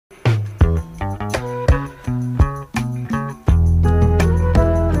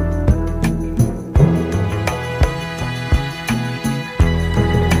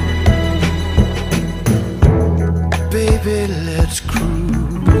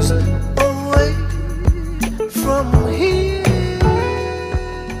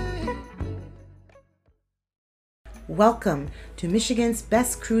Welcome to Michigan's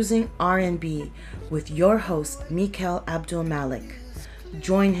Best Cruising R&B with your host, Mikel Abdul Malik.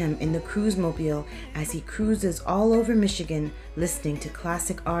 Join him in the cruise mobile as he cruises all over Michigan listening to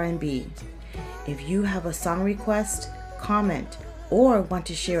classic R&B. If you have a song request, comment, or want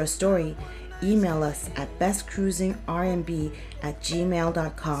to share a story, email us at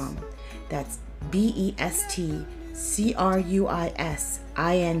bestcruisingrnb@gmail.com. That's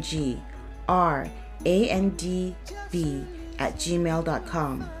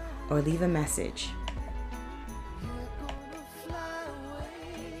bestcruisingRandB@gmail.com, or leave a message.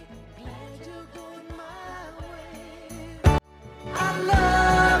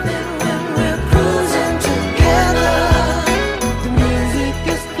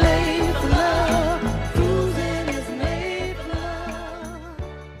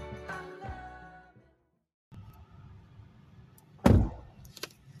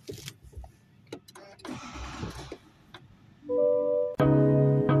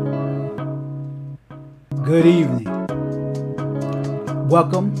 Good evening.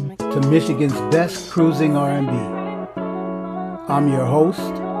 Welcome to Michigan's Best Cruising R&B. I'm your host,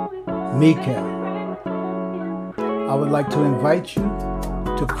 Mikel. I would like to invite you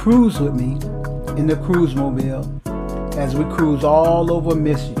to cruise with me in the cruise mobile as we cruise all over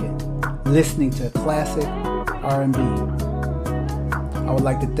Michigan, listening to classic R&B. I would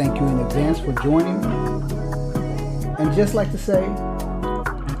like to thank you in advance for joining me, and just like to say,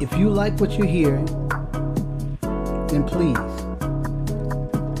 if you like what you're hearing, then please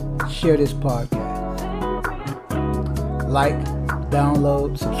share this podcast. Like,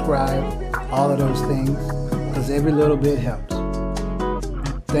 download, subscribe, all of those things, because every little bit helps.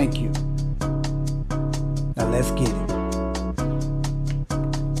 Thank you. Now let's get it.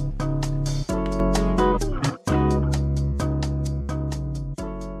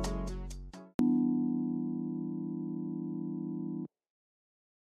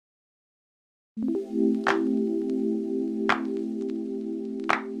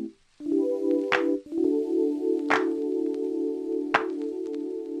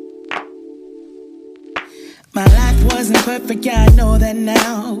 My life wasn't perfect, yeah, I know that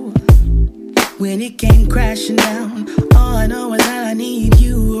now. When it came crashing down, all I know is that I need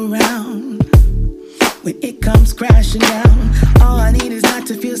you around. When it comes crashing down, all I need is not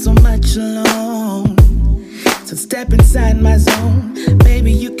to feel so much alone. So step inside my zone,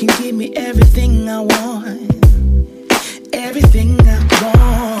 baby, you can give me everything I want. Everything I want.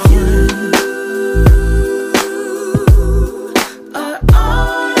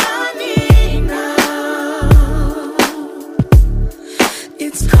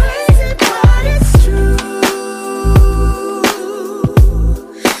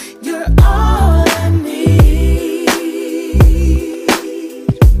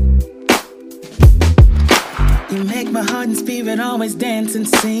 My heart and spirit always dance and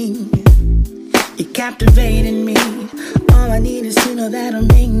sing. You're captivating me. All I need is to know that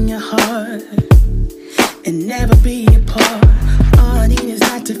I'm in your heart and never be apart. All I need is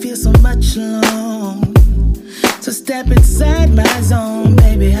not to feel so much alone. So step inside my zone,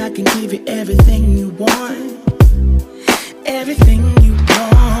 baby, I can give you everything you want. Everything you want.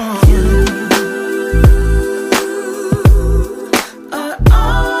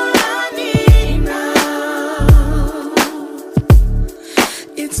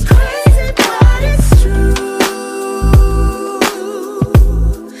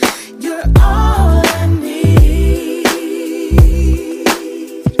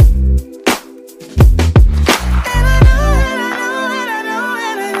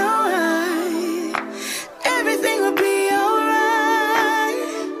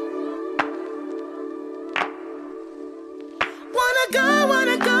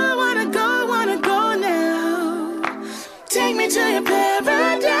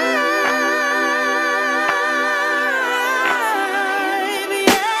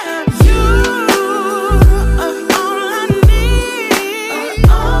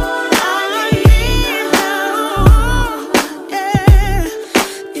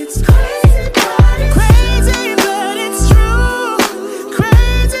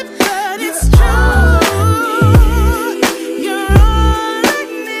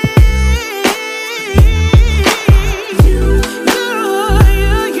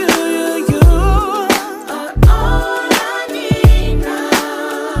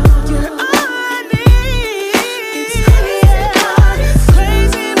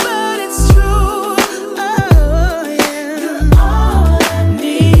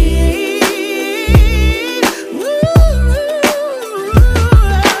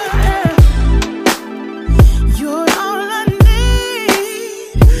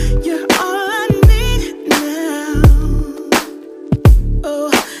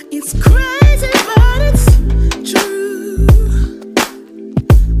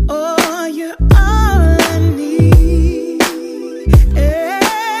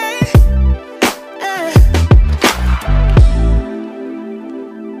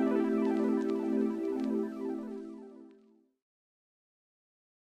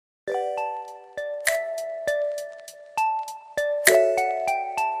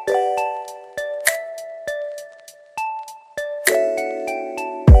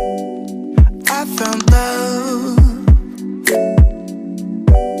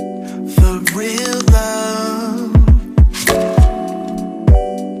 real love.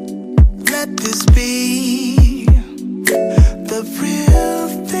 Let this be the real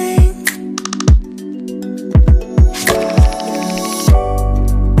thing.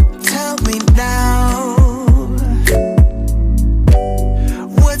 Tell me now,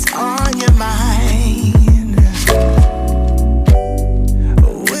 what's on your mind?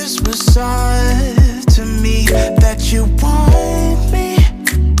 Whisper soft to me that you want me.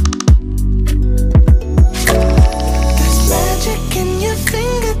 There's magic in your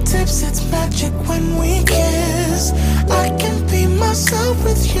fingertips, it's magic when we kiss. I can be myself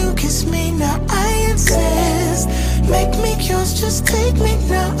with you, kiss me now, I insist. Make me yours, just take me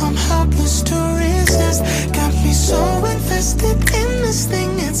now, I'm helpless to resist. Got me so invested in this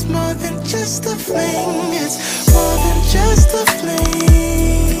thing, it's more than just a fling. It's more than just a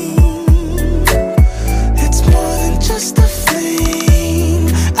fling. It's more than just a fling.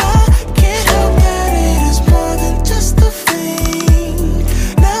 I can't help that it is more than just a fling.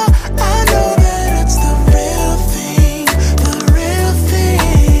 Now I know that it's the real thing, the real thing.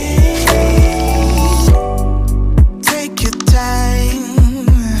 Take your time,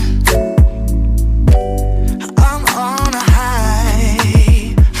 I'm on a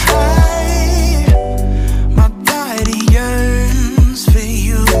high, high. My body yearns for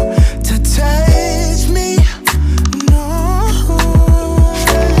you to touch me. No,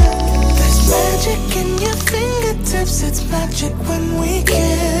 there's magic in your fingertips, it's magic when we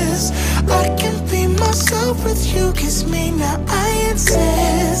kiss. I can be myself with you, kiss me now, I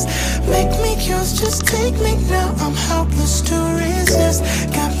insist. Make me yours, just take me now, I'm helpless to resist.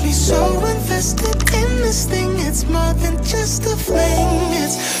 Got me so invested in this thing, it's more than just a fling.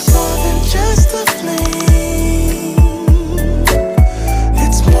 It's more than just a fling.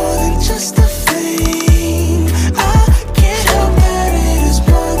 It's more than just a fling. I can't help that it is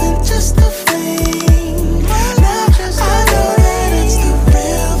more than just a fling. Now I know that it's the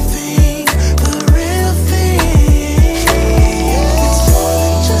real thing, the real thing. It's more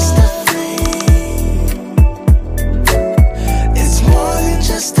than just a fling. It's more than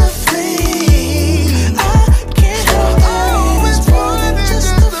just a fling. I can't help that it is more than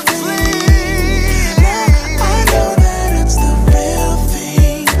just a fling. Now I know that it's the real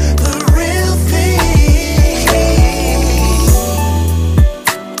thing, the real thing.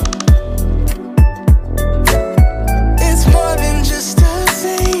 It's more than just a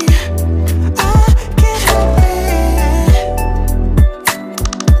thing. I can't help it.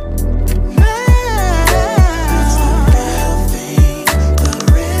 It's the real thing, the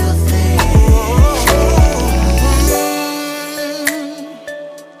real thing.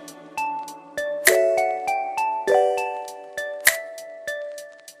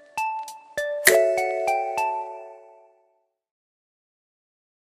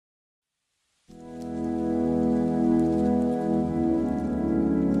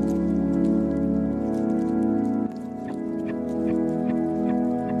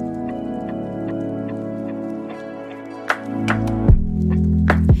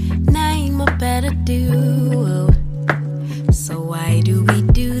 Name a better duo. So why do we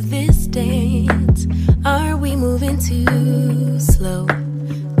do this dance? Are we moving too slow?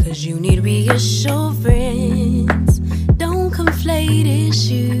 Cause you need reassurance. Don't conflate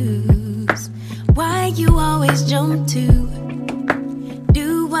issues. Why you always jump to?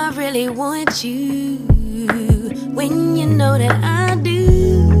 Do I really want you? When you know that I do.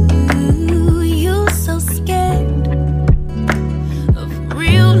 You so scared of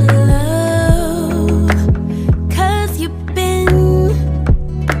real love, 'cause you've been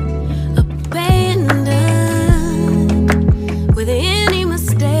abandoned with any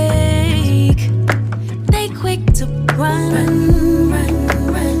mistake. They quick to run,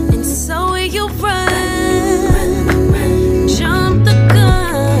 and so you run, jump the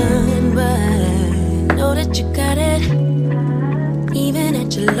gun, but know that you got it. Even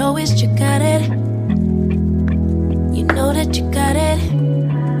at your lowest, you got it. You know that you got it.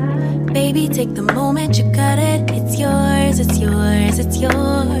 Baby, take the moment, you got it. It's yours, it's yours, it's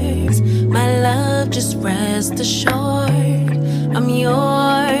yours. My love, just rest assured. I'm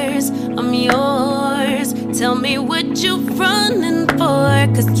yours, I'm yours. Tell me what you're running for,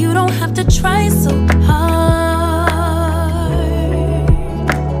 'cause you don't have to try so hard.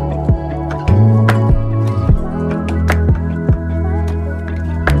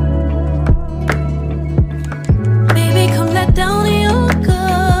 Baby, come let down your guard.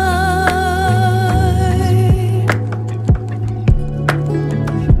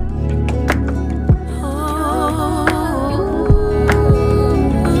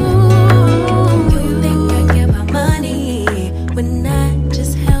 Oh, you think I care about money when I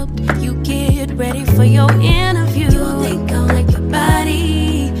just helped you get for your interview. You think I like your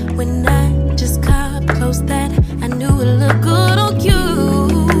body when I just got close that I knew it looked good on you.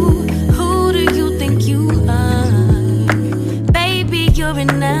 Who do you think you are? Baby, you're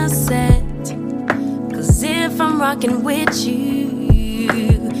an asset. Cause if I'm rocking with you,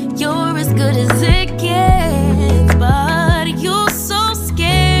 you're as good as it gets. But you're so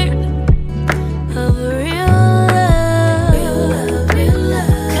scared of real love. Real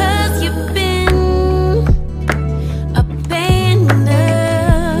love. Cause you've been abandoned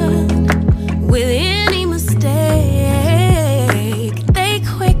with any mistake. They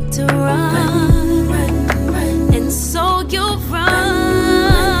quick to run. And so you run.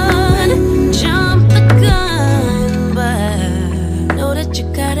 Jump the gun, but know that you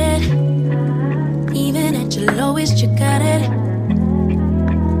got it. Even at your lowest, you got it.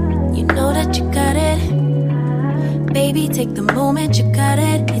 You know that you got it. Baby, take the moment, you got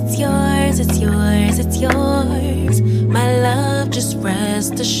it. It's yours, it's yours, it's yours. My love, just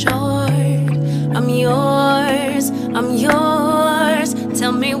rest assured. I'm yours, I'm yours.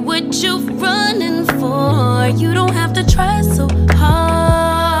 Tell me what you're running for. You don't have to try so hard.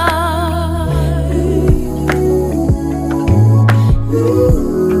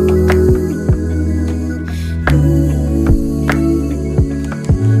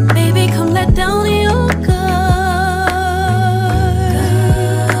 Baby, come let down your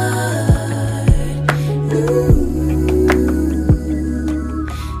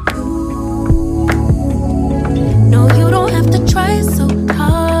no, you don't have to try so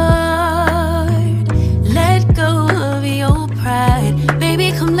hard. Let go of your pride.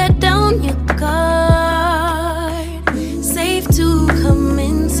 Baby, come let down your guard. Safe to come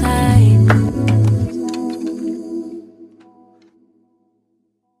inside.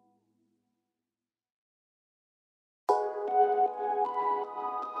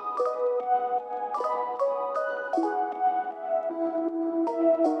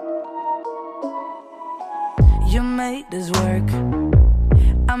 You made this work,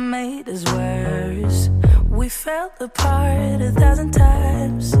 I made this worse. We fell apart 1,000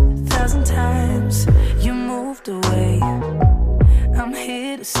 times, 1,000 times. You moved away, I'm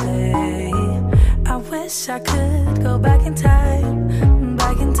here to stay. I wish I could go back in time,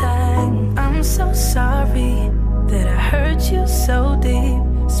 back in time. I'm so sorry that I hurt you so deep.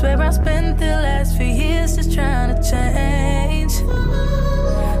 Swear I spent the last few years just trying to change.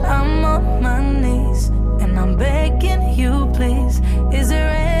 I'm on my knees and I'm begging you, please. Is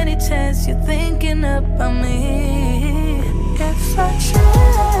there any chance you're thinking about me? If I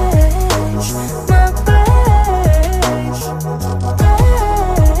change my ways,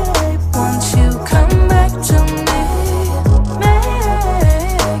 babe, won't you come back to me?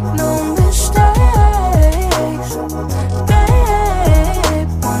 Make no mistakes, babe,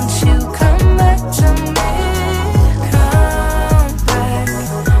 won't you come back to me? Come back,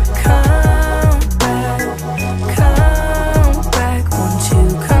 come back, come back, won't you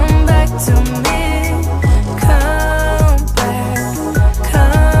come back to me? Come back,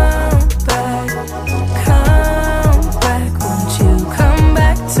 come back, come back, won't you come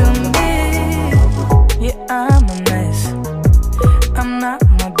back to me? Yeah, I'm a mess, I'm not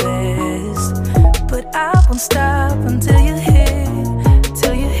my best, but I won't stop until you're here,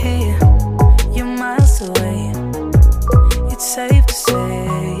 till you're here. You're miles away, it's safe to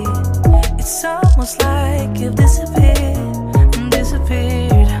say. It's almost like you've disappeared,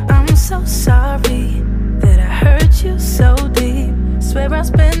 disappeared. I'm so sorry that I hurt you so deep. Swear I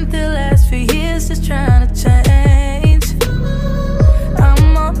spent the last few years just trying to change.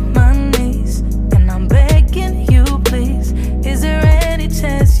 I'm on my knees and I'm begging you, please. Is there any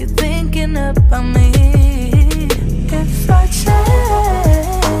chance you're thinking about me? If I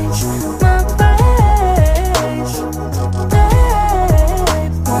change my ways,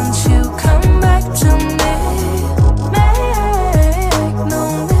 babe, won't you come back to me? Make no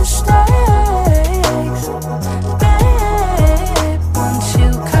mistakes, babe, won't you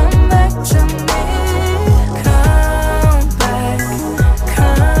come back to me? Come back,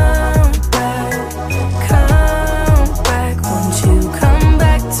 come back, come back, won't you come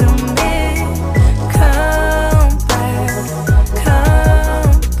back to me? Come back, come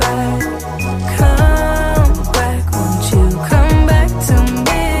back, come back, won't you come back to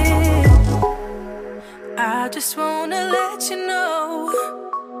me? I just wanna let you know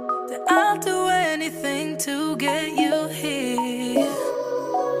that I'll do anything to get you here.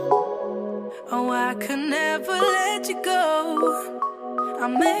 Oh, I could never let you go. I'll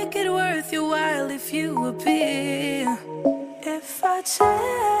make it worth your while if you appear. If I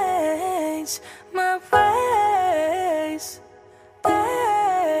change my ways,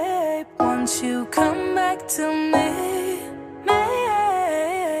 babe, won't won't you come back to me?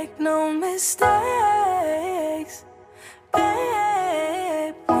 Make no mistakes,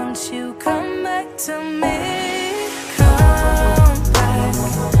 babe, won't you come back to me? Come back,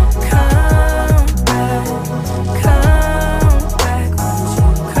 come back, come back, won't you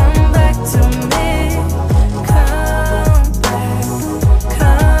come back to me? Come back,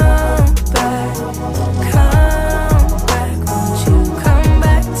 come back, come back, won't you come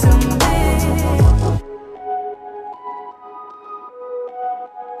back to me?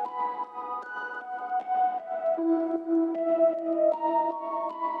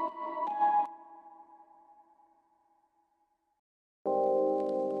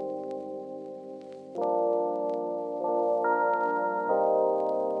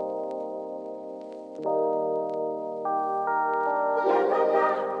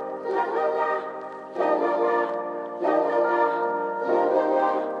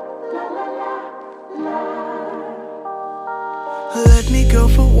 Let me go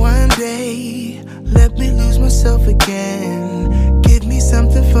for one day. Let me lose myself again. Give me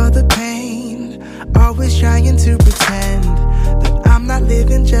something for the pain. Always trying to pretend that I'm not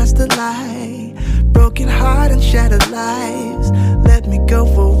living just a lie. Broken heart and shattered lives. Let me go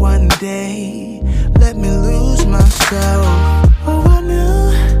for one day. Let me lose myself. Oh, I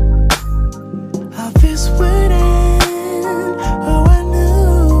knew how this would end. Oh, I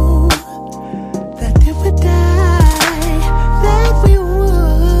knew that it would die, that we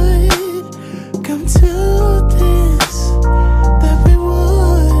would come to this, that we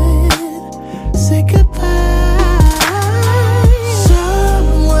would say goodbye.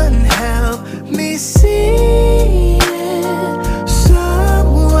 Someone help me see it.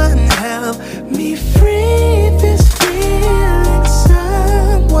 Someone help me free this feeling.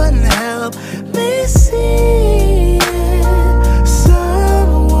 Someone help me see it.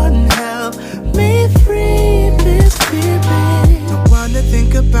 Someone help me free this feeling. Don't wanna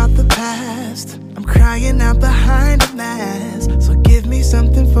think about the past. I'm crying out behind a mask. So give me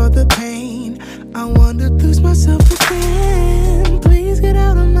something for the pain. I wanna lose myself again. Please get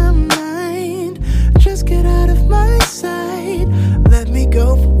out of my mind. Just get out of my sight. Let me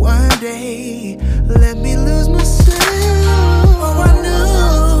go for one day. Let me lose myself. Oh, I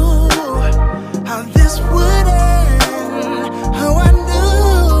knew how this would end. Oh, I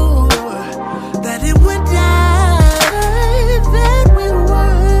knew that it would die, that we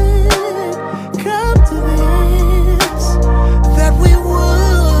would come to this, that we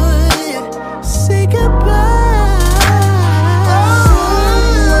would say goodbye.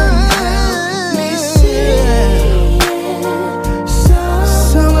 Someone help me see it.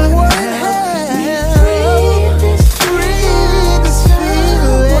 Someone help me free this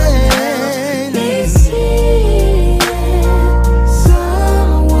feeling.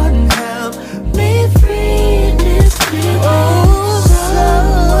 Someone help me free this feeling. Oh,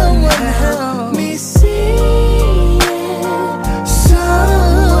 someone help me see it.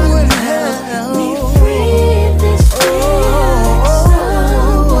 Someone help me free this feeling.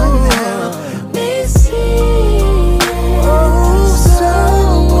 Someone help me see it. Oh,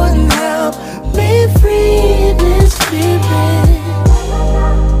 someone help me free this feeling.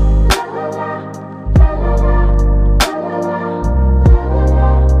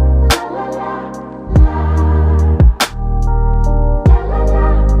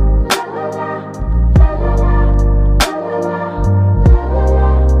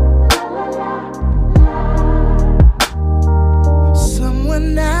 Someone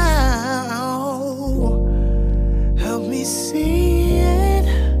now help me see it.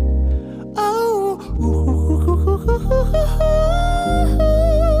 Oh,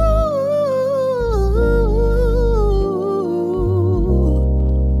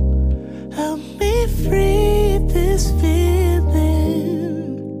 help me free this feeling.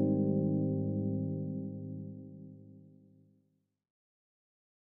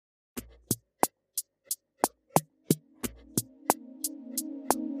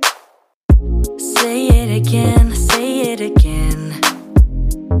 Say it again, say it again.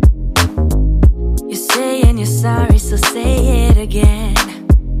 You're saying you're sorry, so say it again.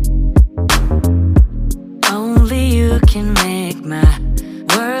 Only you can make my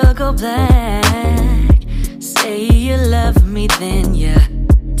world go black. Say you love me, then you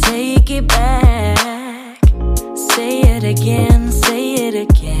take it back. Say it again, say it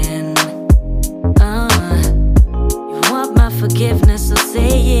again. You want my forgiveness, so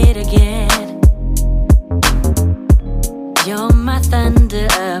say it again. You're my thunder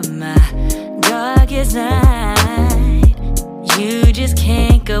of my darkest night. You just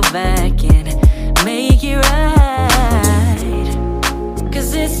can't go back and make it right.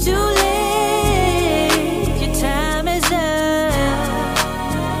 'Cause it's too late.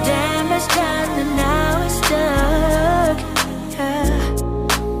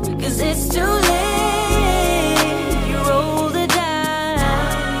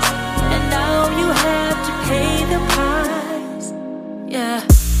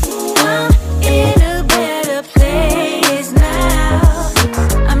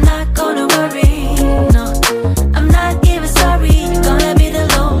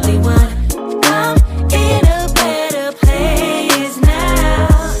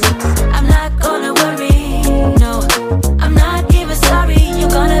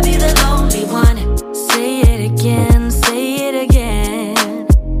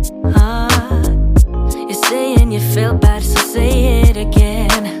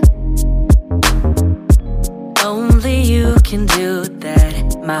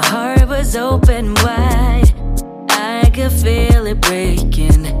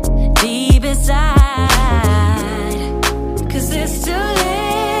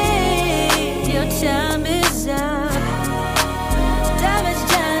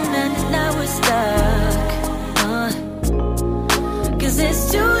 'cause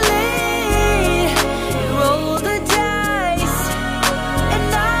it's too late. You roll the dice, and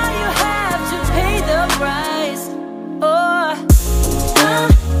now you have to pay the price. Oh,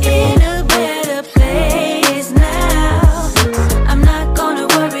 I'm in a better place now. I'm not gonna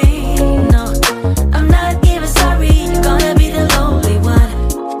worry, no, I'm not even sorry. You're gonna be the lonely one.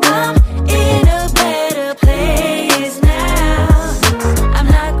 I'm in a better place now. I'm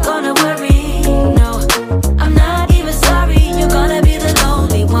not gonna worry, no, I'm not even sorry. You're gonna be the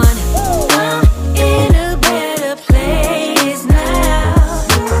lonely one. I'm in a better place now.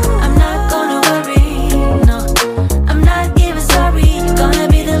 I'm not gonna worry, no, I'm not even sorry. You're gonna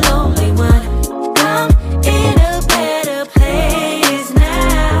be the lonely one. I'm in a better place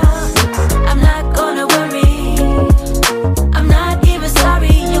now. I'm not gonna worry, I'm not even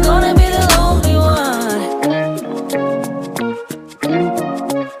sorry. You're gonna be the lonely one.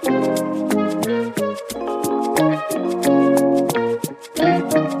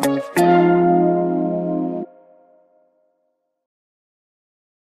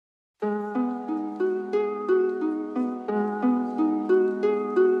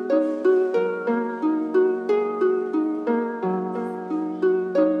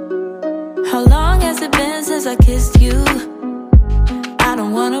 How long has it been since I kissed you? I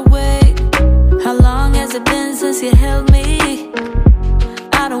don't wanna wait. How long has it been since you held me?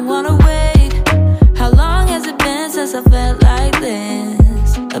 I don't wanna wait. How long has it been since I felt like this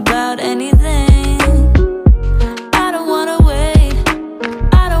about anything? I don't wanna wait.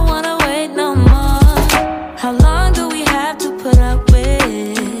 I don't wanna wait no more. How long do we have to put up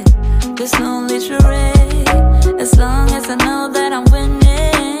with this lonely charade? As long as I know that I'm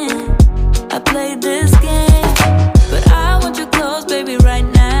winning, I played this game. But I want you close, baby, right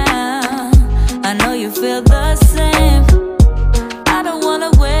now. I know you feel the same. I don't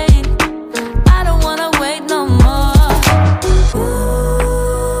wanna wait. I don't wanna wait no more.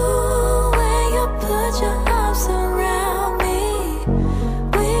 Ooh, when you put your arms around me,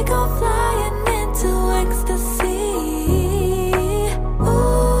 we go flying into ecstasy.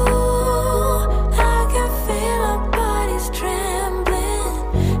 Ooh, I can feel our bodies trembling,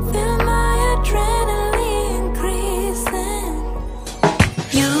 feel my adrenaline increasing.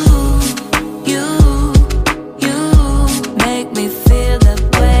 You make me feel that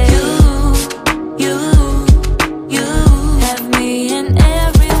way. You have me in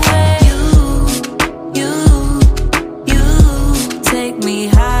every way. You take me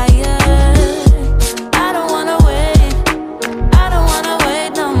higher. I don't wanna wait. I don't wanna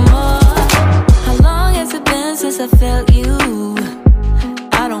wait no more. How long has it been since I felt you?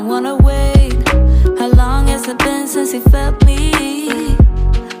 I don't wanna wait. How long has it been since you felt me?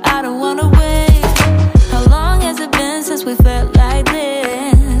 I don't wanna wait. How long has it been since we felt like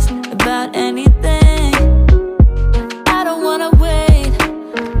this about anything? I don't wanna wait.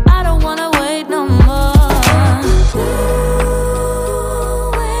 I don't wanna wait no more. Ooh,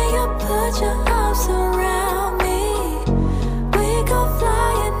 when you put your arms around me, we go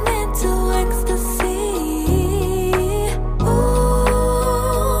flying into ecstasy.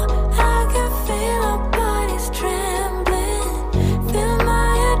 Ooh, I can feel our bodies trembling, feel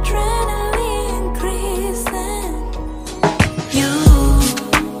my adrenaline increasing.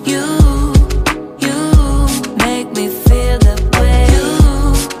 You make me feel that way.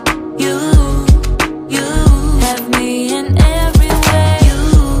 You have me in every way.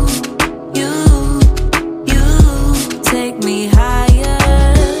 You take me higher.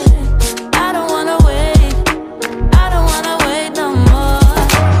 I don't wanna wait. I don't wanna wait no more.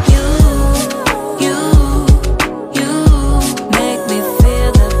 You make me feel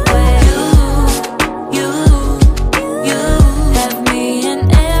that way. You have me in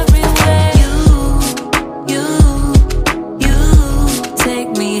every way. You take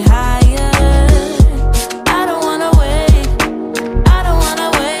me higher. I don't wanna wait. I don't wanna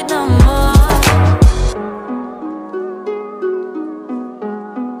wait no more.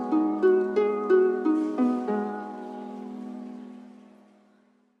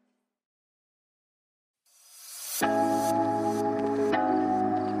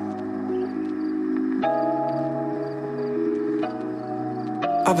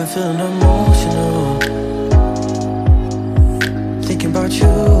 I've been feeling emotional, thinking about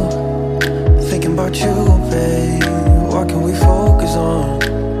you, babe. What can we focus on?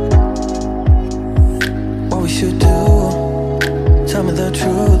 What we should do? Tell me the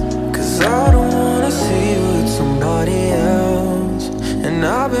truth, 'cause I don't wanna see you with somebody else. And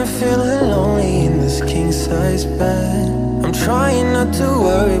I've been feeling lonely in this king-size bed. I'm trying not to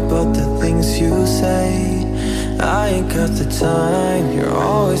worry about the things you say. I ain't got the time, you're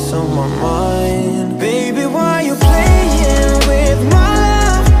always on my mind. Baby, why you playing with with my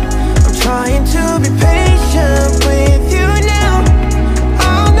love. I'm trying to be patient with you now.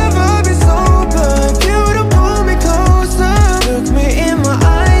 I'll never be sober if you don't pull me closer. Look me in my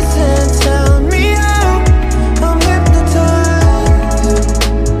eyes and tell me how. I'm hypnotized.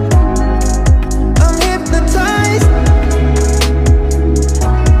 I'm hypnotized.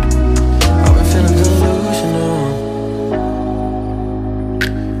 I've been feeling delusional,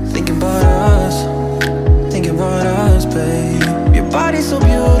 thinking about us, babe. Your body's so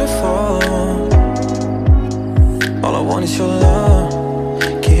beautiful. All I want is your love.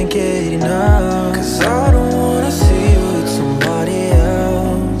 Can't get enough. 'Cause I don't wanna see you with somebody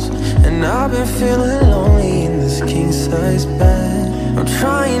else. And I've been feeling lonely in this king-size bed. I'm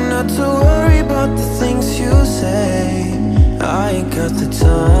trying not to worry about the things you say. I ain't got the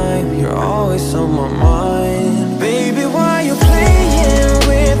time. You're always on my mind. Baby, why you playing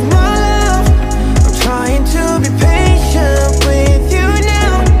with my love? I'm trying to be patient with you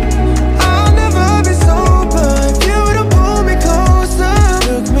now. I'll never be sober if you don't pull me closer.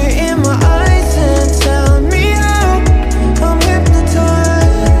 Look me in my eyes and tell me how. I'm hypnotized.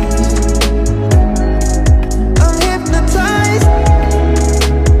 I'm hypnotized.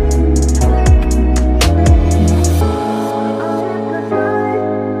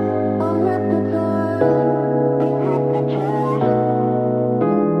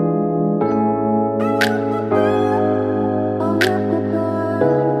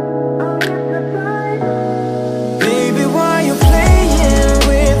 Baby, why you playing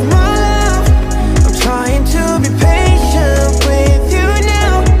with my love? I'm trying to be patient with you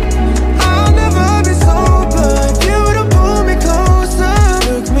now. I'll never be sober if you don't pull me closer.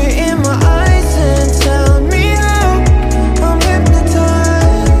 Look me in my eyes and tell me how. I'm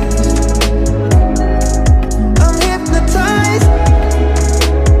hypnotized. I'm hypnotized.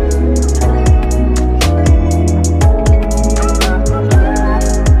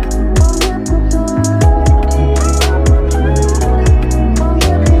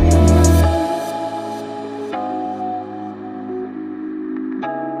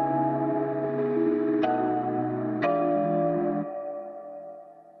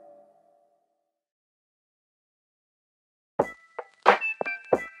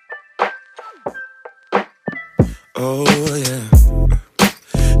 Oh yeah,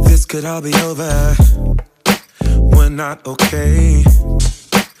 this could all be over. We're not okay.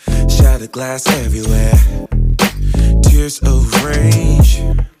 Shattered glass everywhere. Tears of rage.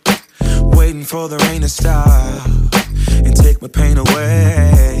 Waiting for the rain to stop and take my pain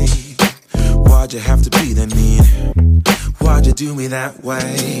away. Why'd you have to be that mean? Why'd you do me that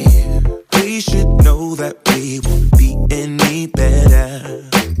way? We should know that we won't be any better.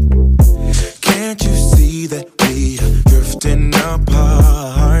 Can't you see that we are drifting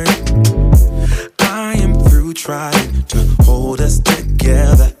apart? I am through trying to hold us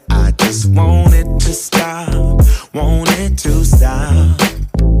together. I just want it to stop, want it to stop.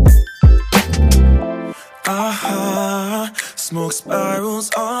 Smoke spirals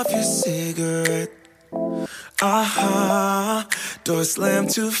off your cigarette. Door slammed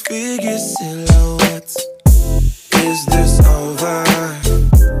to figure silhouettes. Is this over?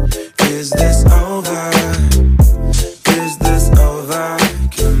 Is this over? Is this over?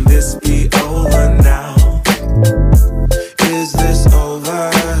 Can this be over now? Is this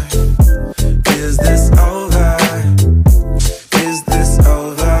over? Is this over? Is this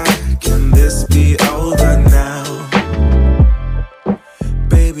over? Can this be over now?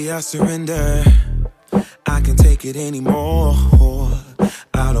 Baby, I surrender. I can't take it anymore.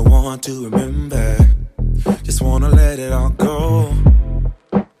 I don't want to remember. Just wanna let it all go.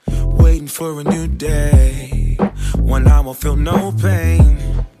 Waiting for a new day when I won't feel no pain.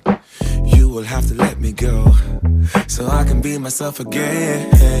 You will have to let me go so I can be myself again.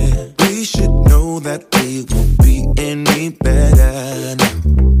 We should know that we won't be any better now.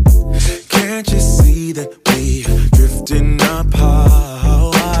 Can't you see that we are drifting apart?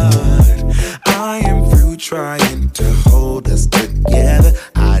 I am through trying to hold us together.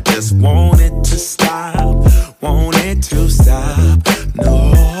 I just want it to stop, want it to stop.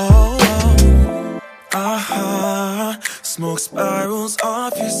 No. Smoke spirals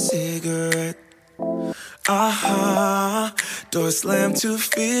off your cigarette. Door slammed to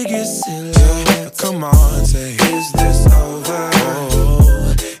figure silhouette. Come on, say, is this over?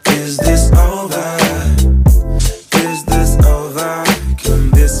 Oh, is this over? Is this over?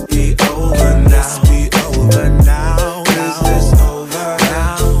 Can this be over now? Be over now. Is this over?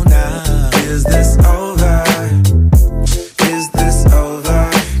 Now. Is this over? Is this over?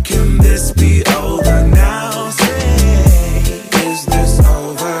 Can this be over now? Is this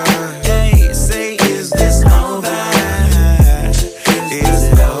over? Hey, say, is this over?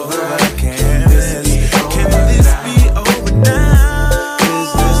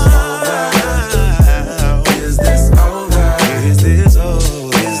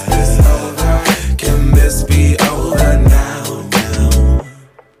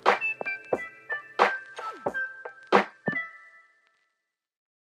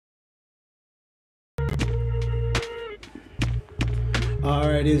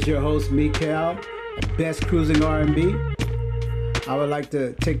 right, it's your host, Mikael, Best Cruising R&B. I would like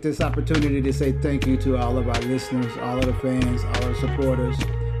to take this opportunity to say thank you to all of our listeners, all of the fans, all of the supporters.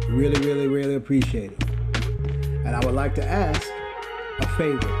 Really appreciate it. And I would like to ask a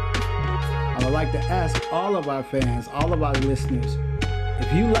favor. I would like to ask all of our fans, all of our listeners,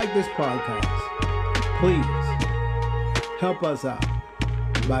 if you like this podcast, please help us out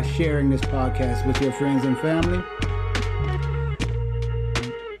by sharing this podcast with your friends and family.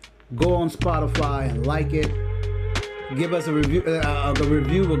 Go on Spotify and like it. Give us a review. The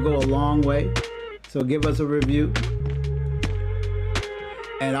review will go a long way. So give us a review.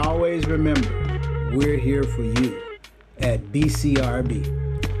 And always remember, we're here for you at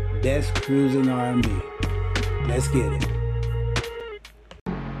Bcrb, Best Cruising R&B. Let's get it.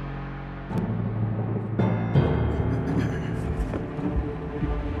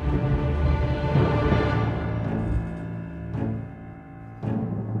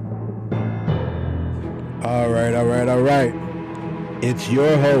 All right. It's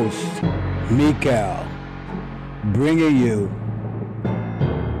your host, Mikael, bringing you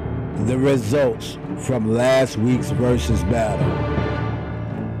the results from last week's versus battle.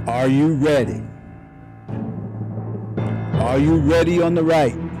 Are you ready? Are you ready on the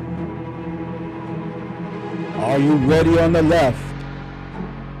right? Are you ready on the left?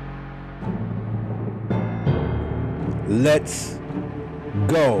 Let's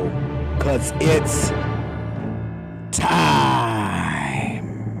go, 'cause it's time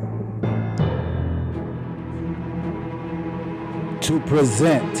to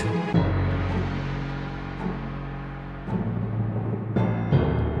present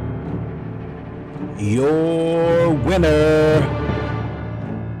your winner.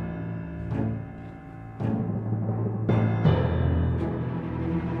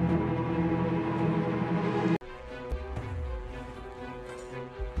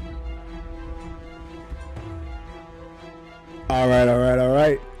 All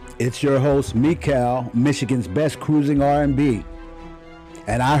right. It's your host, Mikael, Michigan's Best Cruising R&B.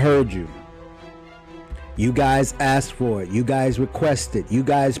 And I heard you. You guys asked for it. You guys requested. You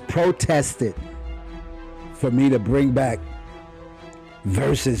guys protested for me to bring back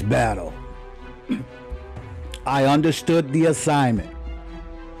versus battle. I understood the assignment.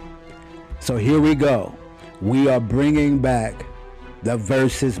 So here we go. We are bringing back the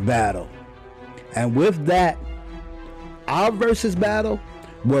versus battle. And with that, our versus battle,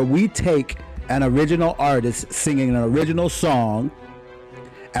 where we take an original artist singing an original song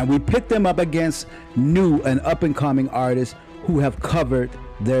and we pit them up against new and up-and-coming artists who have covered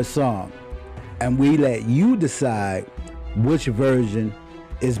their song. And we let you decide which version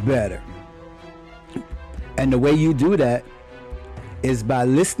is better. And the way you do that is by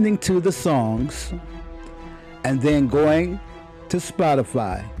listening to the songs and then going to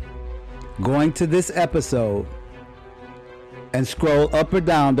Spotify, going to this episode, and scroll up or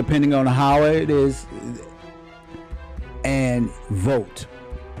down depending on how it is and vote.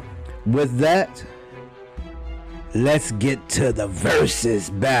 With that, let's get to the versus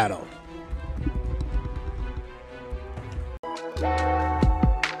battle.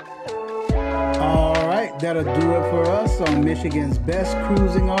 All right, that'll do it for us on Michigan's Best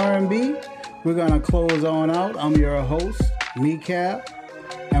Cruising R&B. We're gonna close on out. I'm your host, Mikael,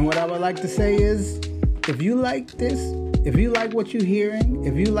 and what I would like to say is, if you like this, if you like what you're hearing,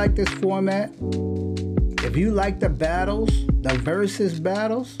 if you like this format, if you like the battles, the versus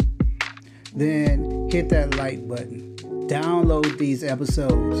battles, then hit that like button. Download these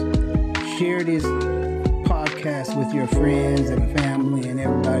episodes. Share these podcasts with your friends and family and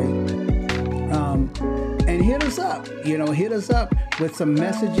everybody. And hit us up. Hit us up with some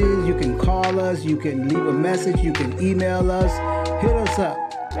messages. You can call us. You can leave a message. You can email us. Hit us up.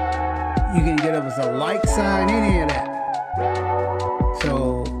 You can give us a like sign, any of that.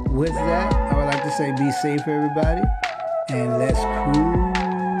 So with that, I would like to say be safe, everybody, and let's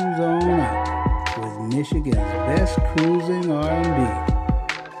cruise on out with Michigan's Best Cruising R&B.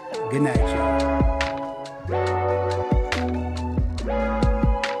 Good night, y'all.